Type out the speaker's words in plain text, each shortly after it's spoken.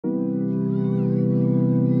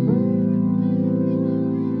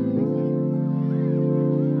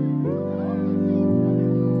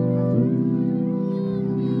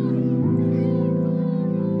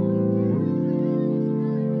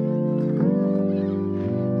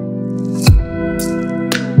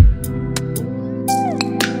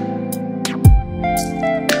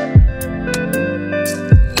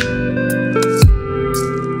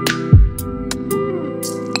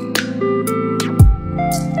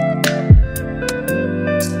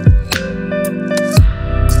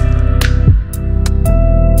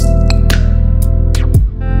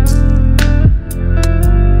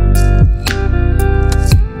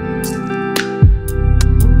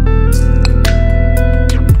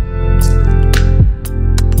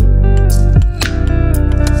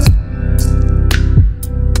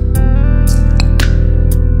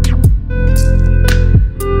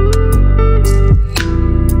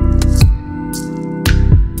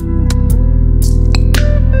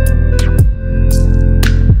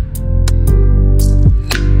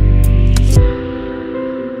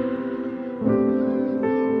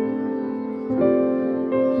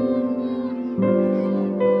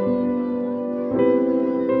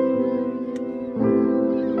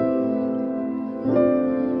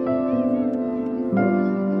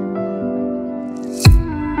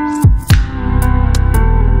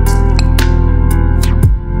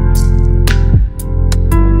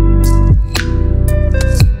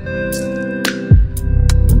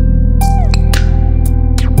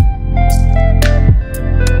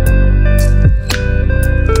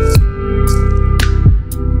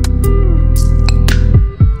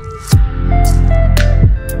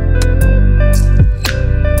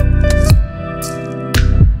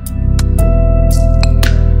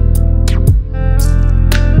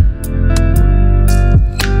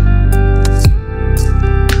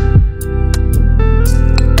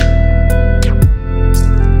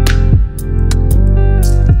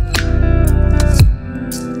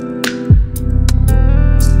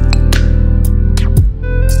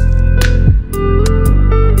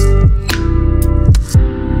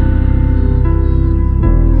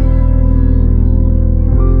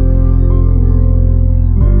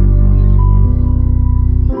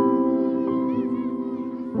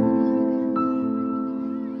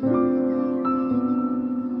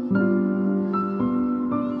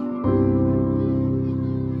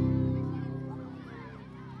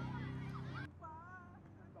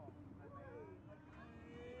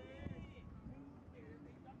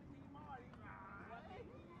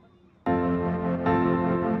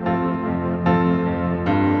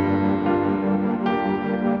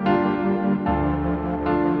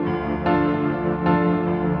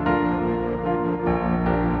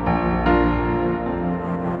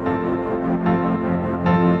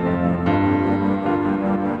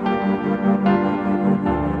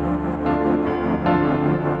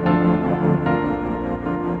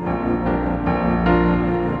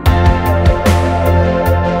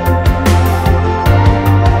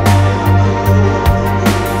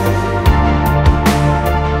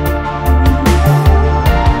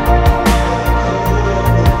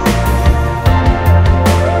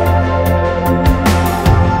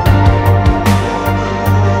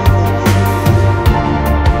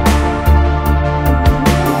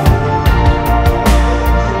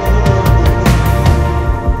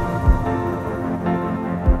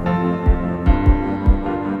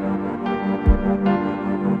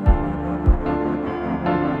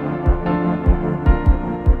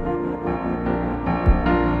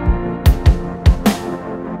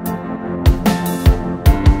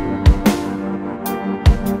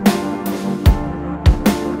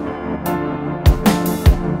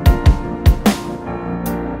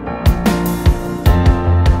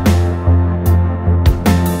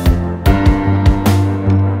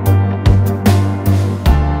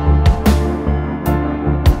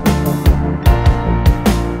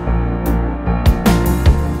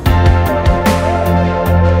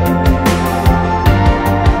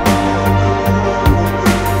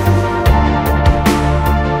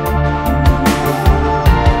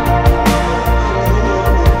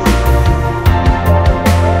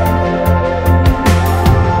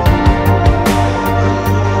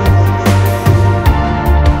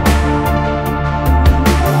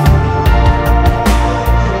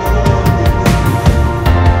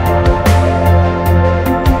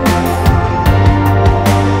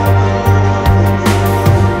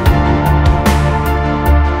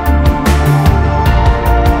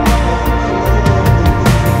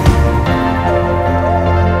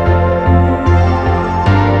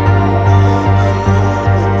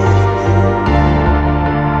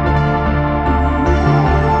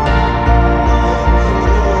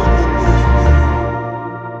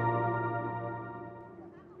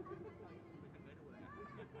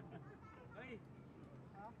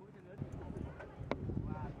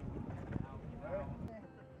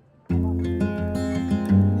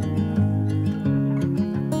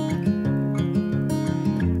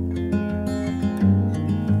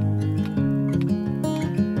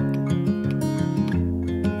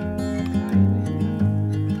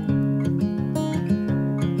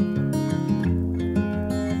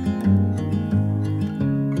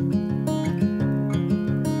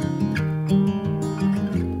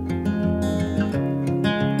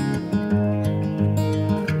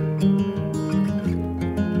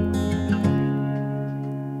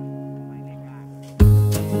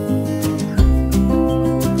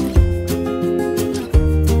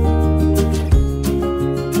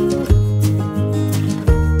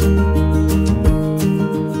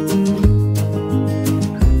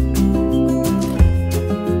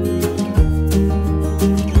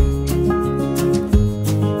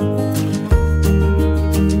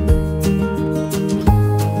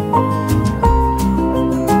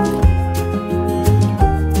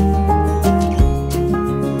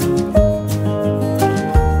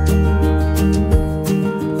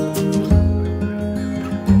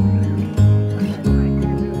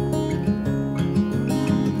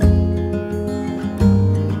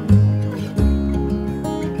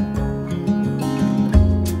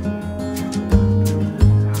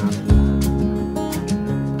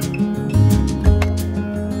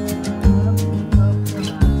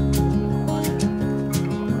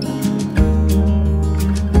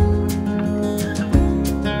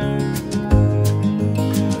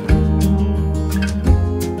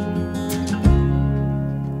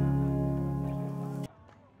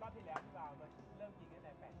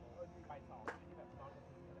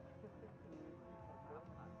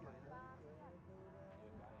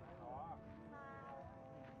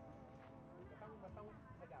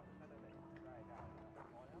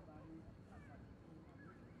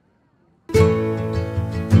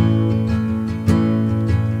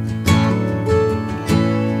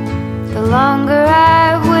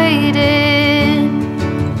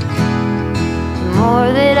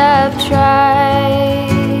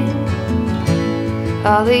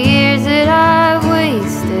all the years that I've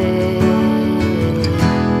wasted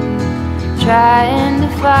trying to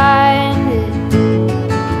find it,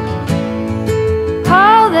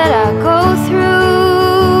 all that I go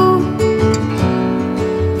through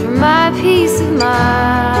for my peace of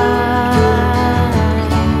mind.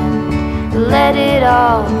 Let it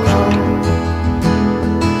all go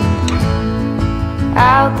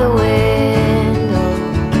out the window,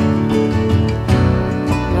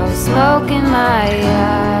 no smoke in my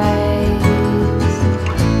eyes.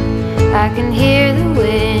 I can hear the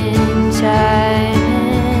wind chiming.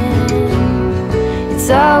 It's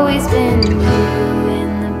always been you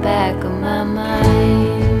in the back of my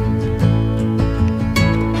mind.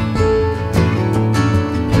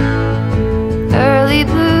 Early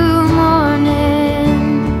blue morning,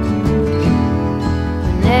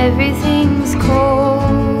 when everything's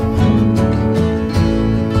cold,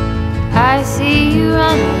 I see you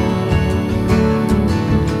running,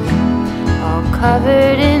 all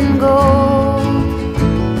covered in gold.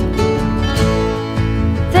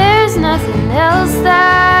 There's nothing else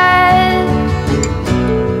that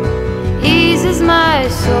eases my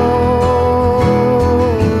soul.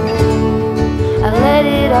 I let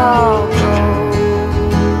it all go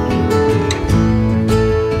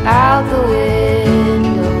out the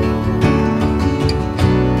window,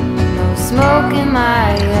 no smoke in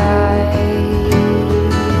my eyes.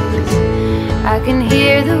 I can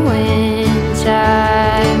hear the wind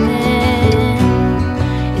chiming.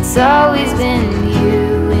 It's always been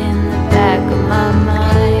you in the back of my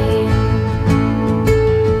mind.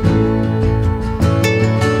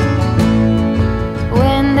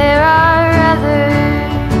 When there are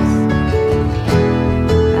others,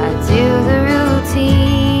 I do the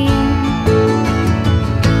routine.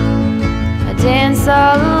 I dance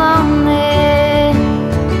all alone there,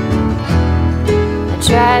 I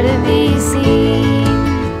try to be seen.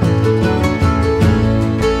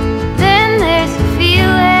 Then there's a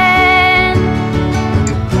feeling,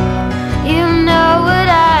 you know what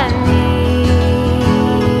I mean.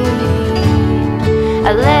 I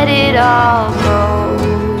let it all go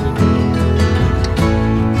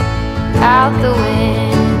out the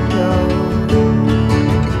window,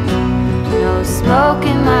 no smoke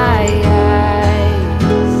in my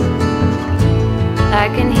eyes. I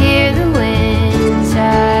can hear the wind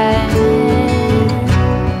chiming.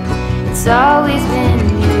 It's always been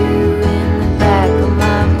you in the back of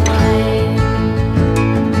my mind.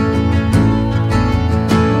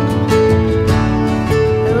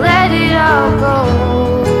 Let it all go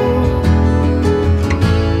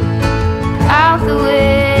out the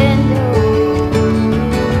window,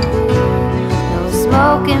 no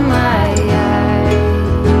smoke in my eyes.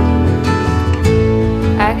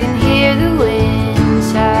 I can hear the wind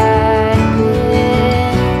chiming.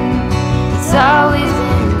 It's always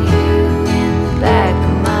been you in the back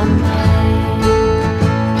of my mind.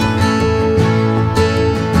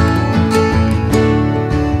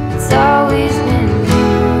 It's always been you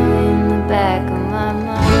in the back of my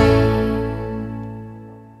mind.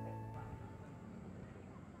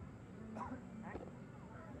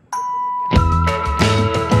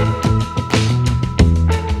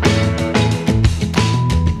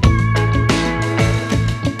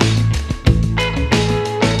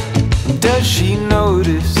 Does she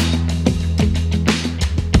notice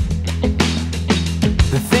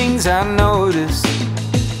the things I notice?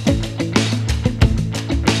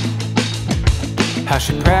 How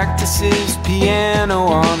she practices piano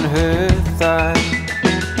on her thigh,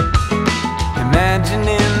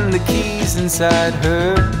 imagining the keys inside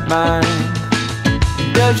her mind.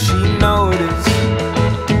 Does she notice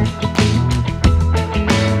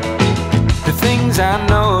the things I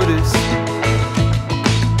notice?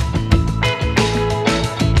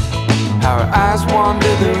 How her eyes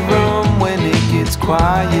wander the room when it gets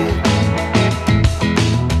quiet,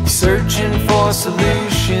 searching for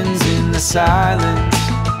solutions in the silence.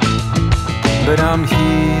 But I'm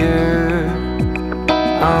here,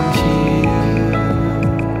 I'm here.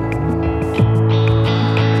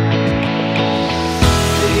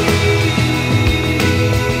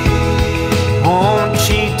 Won't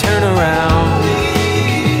she turn around?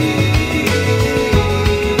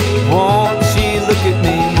 Won't she look at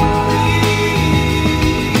me?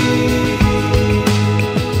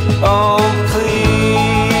 Oh,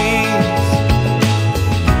 please,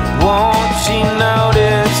 won't she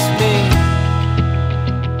notice me?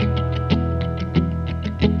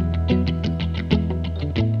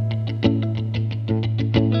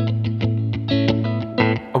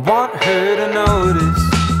 I want her to notice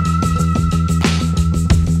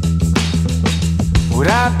what I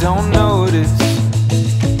don't notice.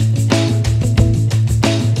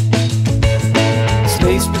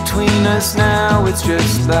 between us now, it's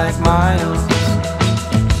just like miles.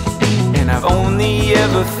 And I've only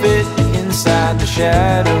ever fit inside the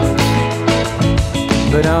shadows.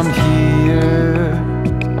 But I'm here,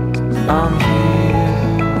 I'm here.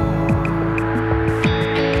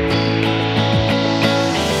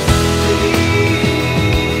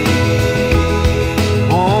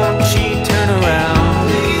 Won't she turn around?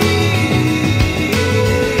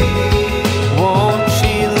 Won't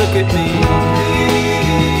she look at me?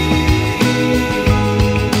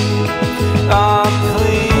 Oh,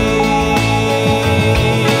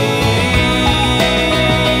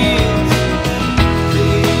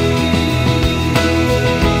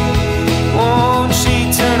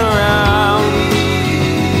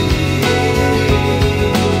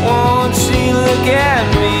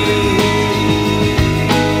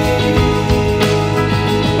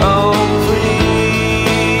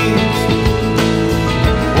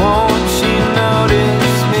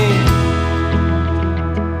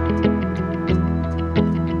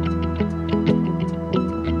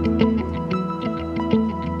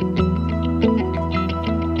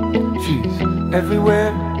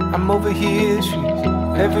 everywhere, I'm over here, she's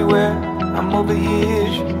everywhere, I'm over here,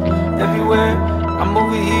 she's everywhere, I'm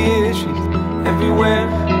over here, she's everywhere,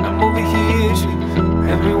 I'm over here, she's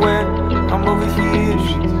everywhere, I'm over here,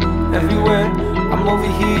 she's everywhere, I'm over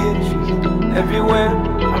here, she's everywhere,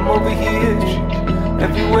 I'm over here, she's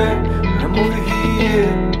everywhere, I'm over here.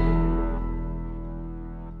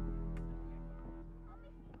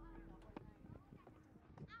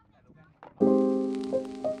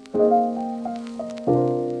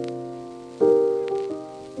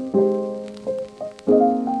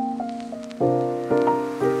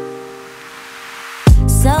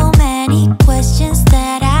 So many questions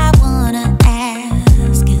that I wanna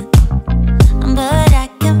ask, but I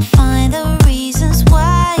can't find the reasons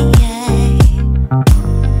why.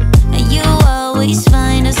 You always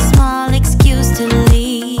find a small excuse to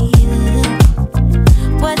leave.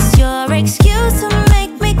 What's your excuse to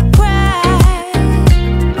make me cry?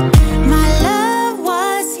 My love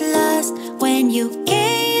was lost when you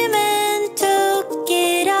came and took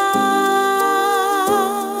it all.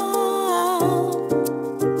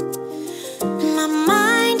 My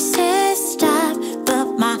mind says stop,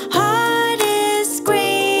 but my heart is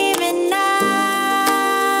screaming out.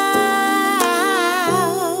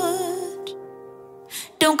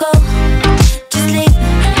 Don't go.